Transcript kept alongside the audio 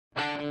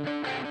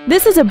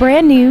This is a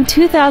brand new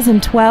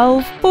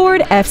 2012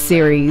 Ford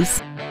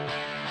F-Series.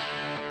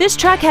 This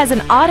truck has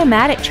an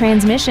automatic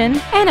transmission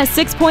and a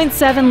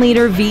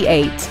 6.7-liter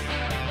V8.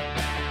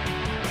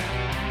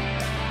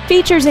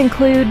 Features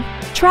include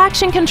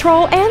traction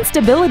control and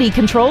stability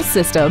control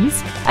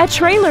systems, a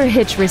trailer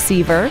hitch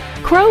receiver,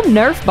 chrome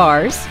Nerf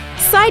bars,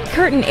 side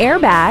curtain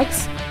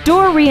airbags,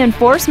 door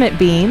reinforcement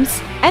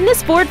beams, and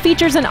this Ford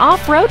features an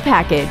off-road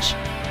package.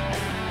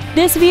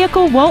 This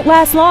vehicle won't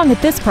last long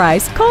at this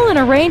price. Call and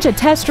arrange a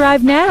test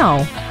drive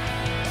now.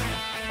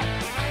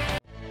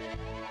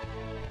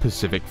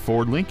 Pacific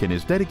Ford Lincoln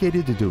is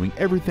dedicated to doing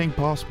everything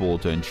possible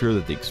to ensure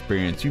that the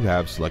experience you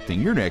have selecting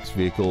your next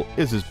vehicle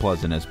is as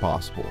pleasant as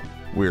possible.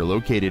 We're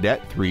located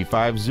at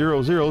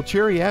 3500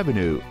 Cherry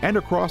Avenue and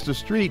across the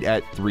street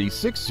at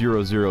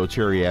 3600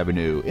 Cherry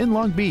Avenue in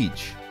Long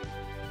Beach.